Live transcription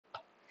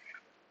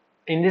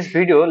In this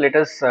video, let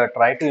us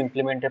try to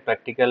implement a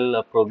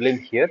practical problem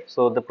here.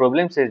 So the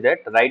problem says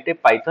that write a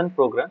Python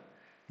program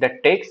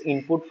that takes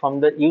input from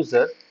the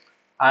user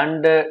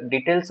and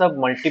details of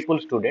multiple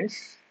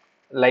students,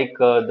 like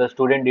the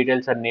student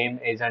details are name,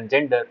 age and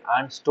gender,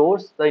 and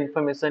stores the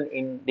information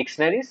in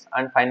dictionaries,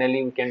 and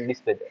finally we can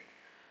display that.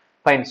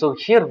 Fine. So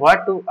here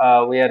what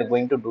we are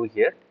going to do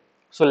here.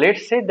 So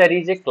let's say there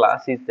is a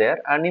class is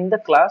there, and in the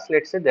class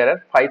let's say there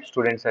are 5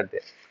 students are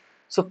there.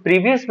 So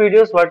previous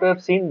videos what we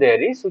have seen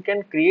there is we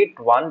can create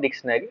one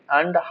dictionary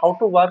and how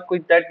to work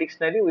with that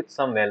dictionary with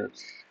some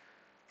values.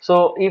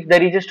 So if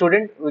there is a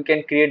student, we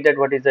can create that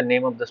what is the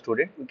name of the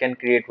student, we can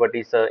create what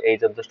is the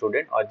age of the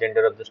student or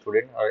gender of the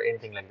student or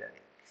anything like that.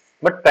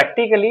 But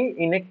practically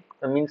in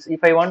a means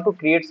if I want to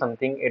create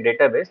something a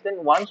database,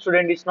 then one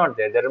student is not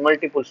there, there are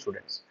multiple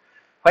students.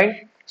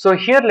 Fine. So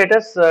here let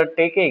us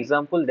take an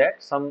example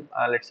that some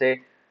let's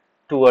say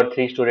 2 or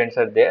 3 students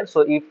are there.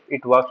 So if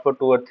it works for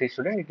 2 or 3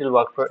 students, it will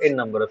work for n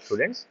number of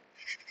students.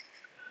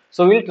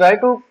 So we'll try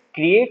to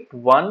create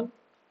one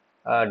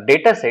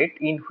data set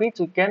in which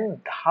we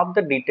can have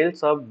the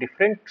details of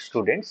different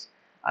students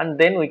and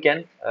then we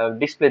can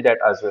display that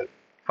as well.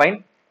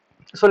 Fine.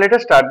 So let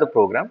us start the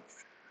program.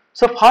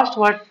 So first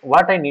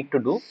what I need to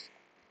do,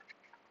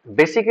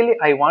 basically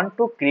I want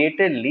to create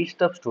a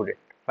list of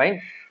students.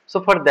 Fine.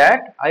 So for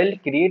that I'll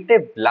create a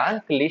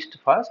blank list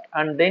first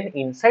and then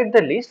inside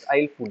the list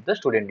I'll put the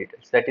student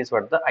details. That is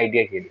what the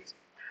idea here is.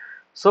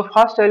 So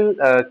first I'll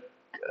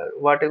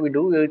what we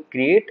do, we'll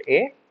create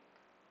a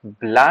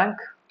blank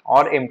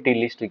or empty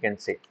list, we can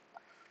say.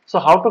 So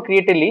how to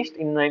create a list?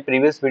 In my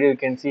previous video you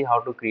can see how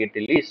to create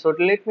a list. So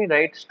let me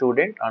write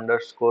student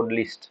underscore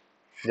list,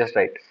 just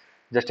write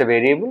just a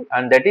variable,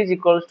 and that is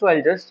equals to,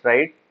 I'll just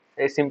write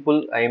a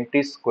simple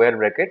empty square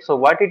bracket. So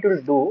what it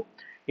will do,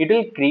 it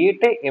will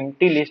create a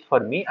empty list for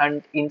me,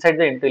 and inside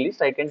the empty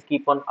list I can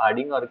keep on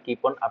adding or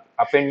keep on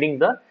appending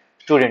the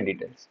student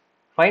details.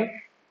 Fine.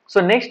 So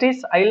next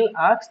is I'll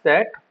ask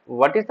that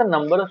what is the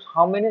number of,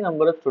 how many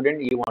number of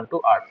students you want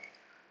to add.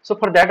 So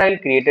for that I'll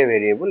create a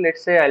variable.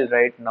 Let's say I'll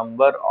write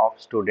number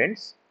of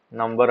students,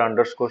 number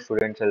underscore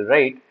students I'll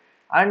write,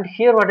 and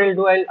here what I'll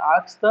do, I'll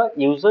ask the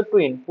user to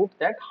input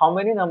that how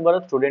many number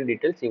of student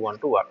details you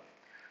want to add.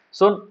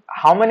 So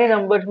how many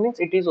numbers means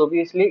it is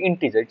obviously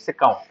integer, it's a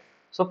count.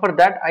 So for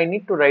that I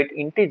need to write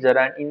integer,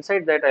 and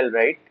inside that I'll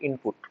write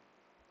input.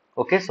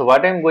 Okay, so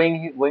what I'm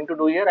going to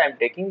do here, I'm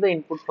taking the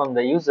input from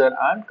the user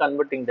and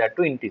converting that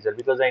to integer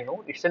because I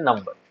know it's a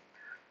number.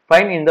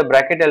 Fine. In the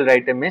bracket I'll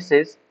write a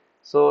message.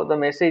 So the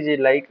message is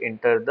like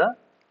enter the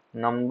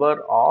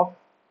number of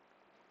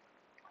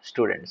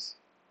students.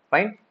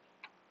 Fine.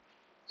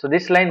 So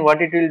this line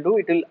what it will do,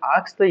 it will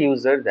ask the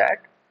user that,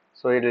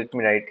 so let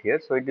me write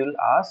here, so it will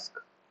ask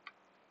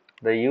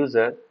the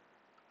user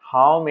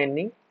how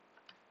many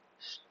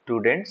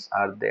students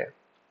are there.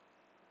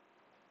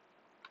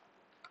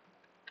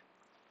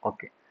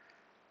 Okay.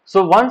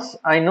 So once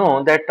I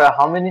know that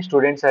how many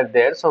students are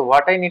there, so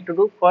what I need to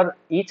do, for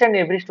each and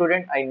every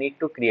student I need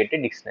to create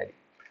a dictionary.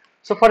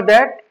 So for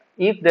that,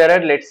 if there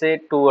are let's say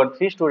 2 or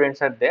 3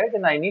 students are there,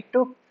 then I need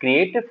to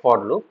create a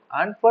for loop,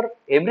 and for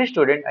every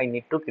student I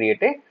need to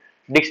create a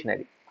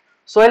dictionary.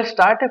 So I'll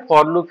start a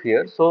for loop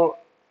here. So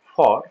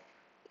for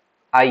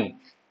I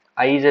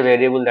is a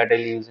variable that I'll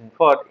use in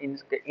for.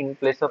 In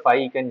place of I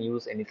you can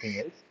use anything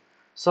else.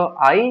 So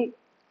I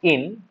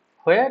in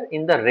where,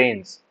 in the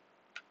range.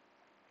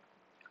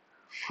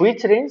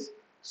 Which range?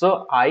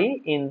 So I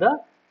in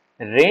the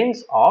range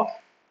of,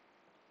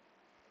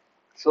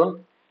 so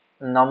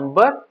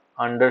number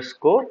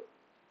underscore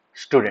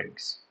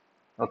students.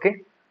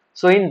 Okay.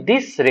 So in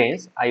this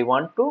range I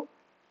want to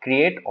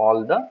create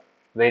all the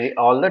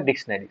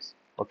dictionaries.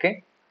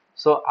 Okay.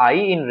 So I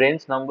in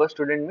range number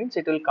student means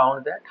it will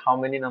count that how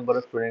many number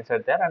of students are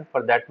there, and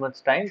for that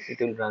much time it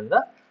will run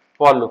the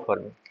for loop for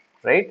me,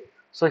 right?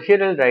 So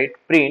here I'll write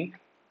print.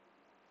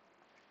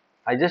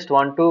 I just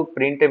want to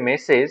print a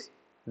message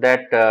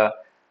that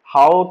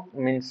how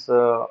means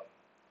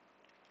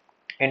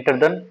enter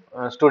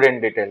the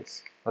student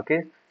details.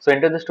 Okay. So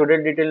enter the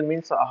student detail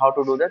means how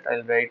to do that,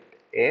 I'll write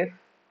f,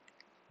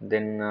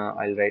 then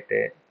I'll write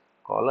a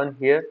colon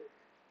here,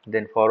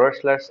 then forward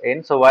slash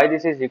n. So why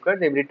this is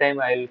required, every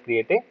time I'll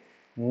create a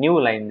new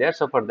line there,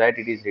 so for that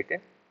it is written.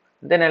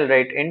 Then I'll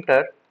write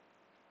enter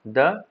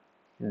the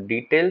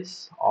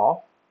details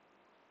of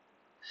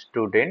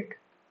student,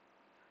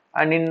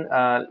 and in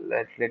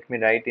let me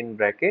write in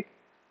bracket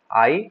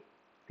I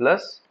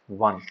plus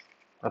 1.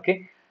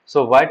 Okay.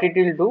 So what it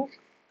will do,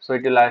 so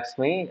it will ask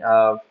me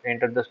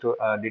enter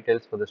the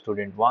details for the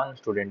student 1,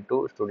 student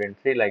 2, student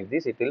 3, like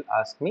this it will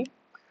ask me.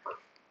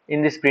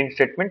 In this print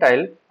statement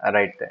I'll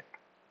write that.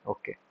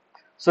 Okay.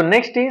 So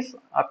next is,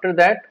 after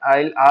that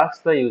I'll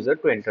ask the user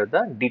to enter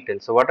the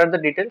details. So what are the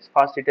details?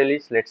 First detail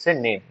is let's say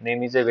name.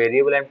 Name is a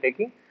variable I'm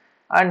taking,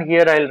 and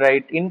here I'll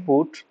write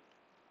input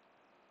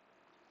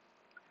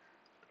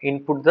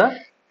the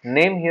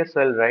name here.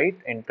 So I'll write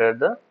enter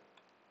the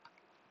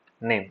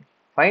name.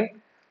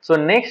 Fine. So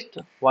next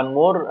one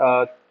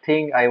more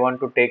thing I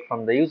want to take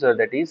from the user,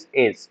 that is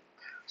age.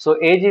 So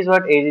age is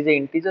what? Age is an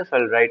integer, so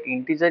I'll write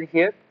integer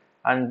here,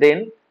 and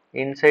then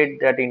inside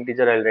that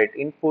integer I'll write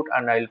input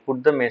and I'll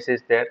put the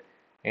message there,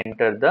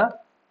 enter the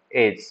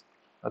age.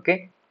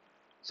 Okay.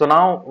 So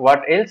now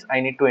what else? I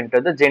need to enter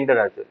the gender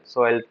as well.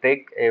 So I'll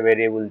take a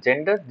variable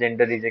gender.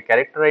 Gender is a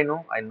character, I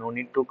no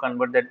need to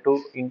convert that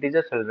to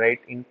integer. So I'll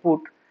write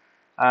input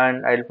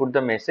and I'll put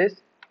the message,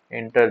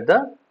 enter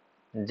the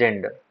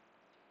gender.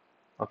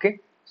 Okay.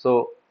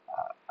 So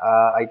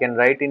I can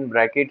write in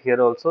bracket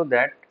here also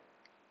that,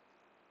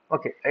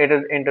 okay,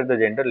 enter the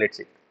gender. Let's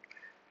see.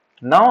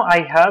 Now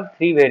I have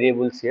three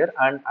variables here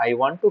and I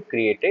want to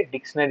create a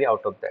dictionary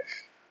out of that.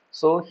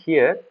 So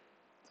here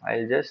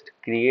I'll just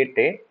create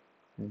a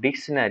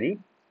dictionary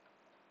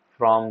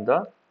from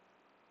the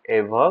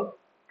above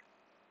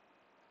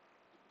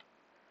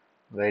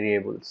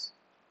variables.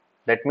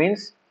 That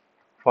means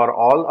for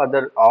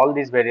all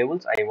these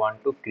variables I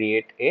want to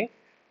create a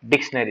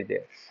dictionary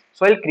there.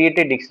 So I'll create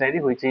a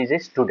dictionary which is a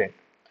student.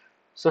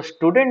 So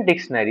student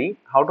dictionary,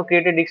 how to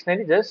create a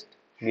dictionary? Just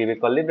give a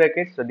curly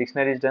bracket. So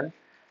dictionary is done.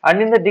 And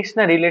in the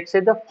dictionary, let's say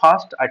the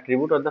first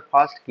attribute or the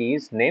first key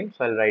is name.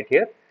 So I'll write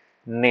here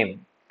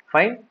name.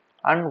 Fine.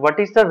 And what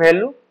is the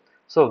value?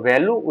 So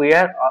value we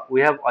have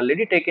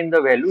already taken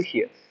the value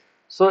here.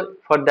 So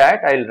for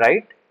that I'll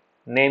write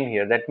name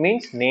here. That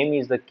means name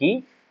is the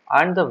key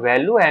and the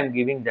value I am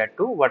giving that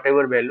to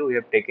whatever value we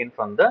have taken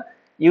from the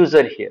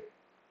user here.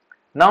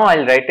 Now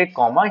I'll write a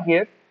comma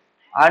here,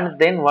 and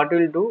then what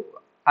we'll do,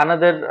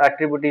 another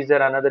attribute is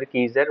there, another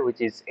key is there,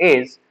 which is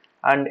age,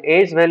 and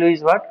age value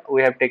is what?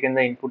 We have taken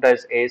the input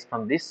as age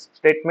from this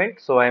statement,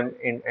 so I am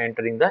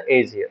entering the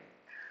age here.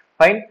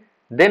 Fine.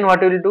 Then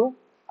what we'll do,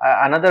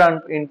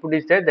 another input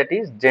is there, that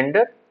is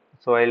gender.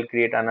 So I'll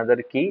create another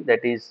key,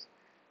 that is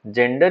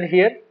gender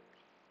here,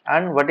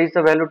 and what is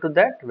the value to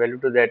that? Value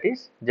to that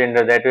is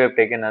gender, that we have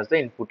taken as the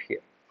input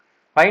here.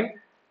 Fine.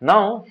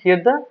 Now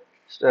here the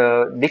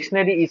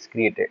dictionary is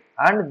created,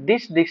 and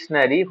this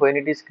dictionary, when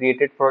it is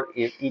created for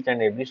each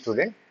and every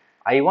student,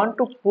 I want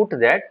to put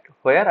that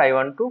where? I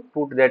want to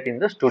put that in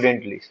the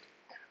student list.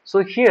 So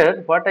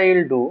here what I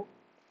will do,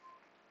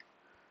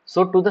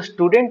 so to the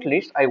student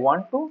list I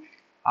want to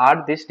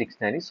add this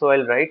dictionary. So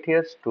I'll write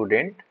here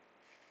student,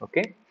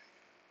 okay,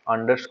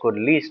 underscore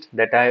list,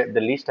 that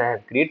the list I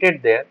have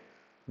created there,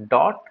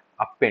 dot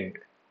append.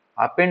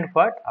 Append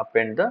what?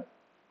 Append the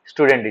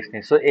student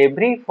dictionary. So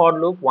every for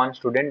loop one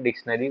student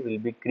dictionary will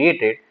be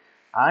created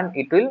and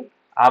it will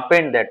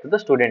append that to the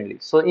student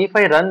list. So if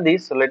I run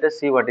this, so let us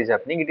see what is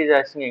happening. It is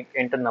asking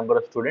enter number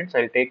of students.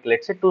 I'll take,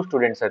 let's say, 2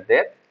 students are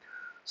there.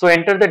 So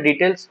enter the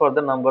details for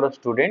the number of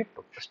student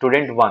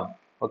 1.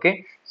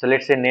 Okay. So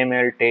let's say name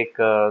I'll take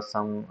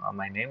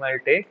my name I'll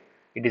take.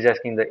 It is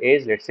asking the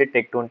age, let's say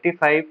take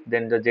 25,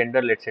 then the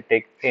gender, let's say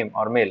take M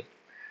or male.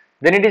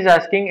 Then it is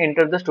asking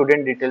enter the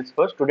student details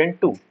for student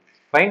 2.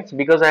 Fine, so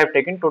because I have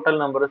taken total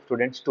number of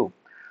students 2.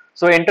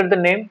 So enter the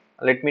name,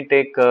 let me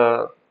take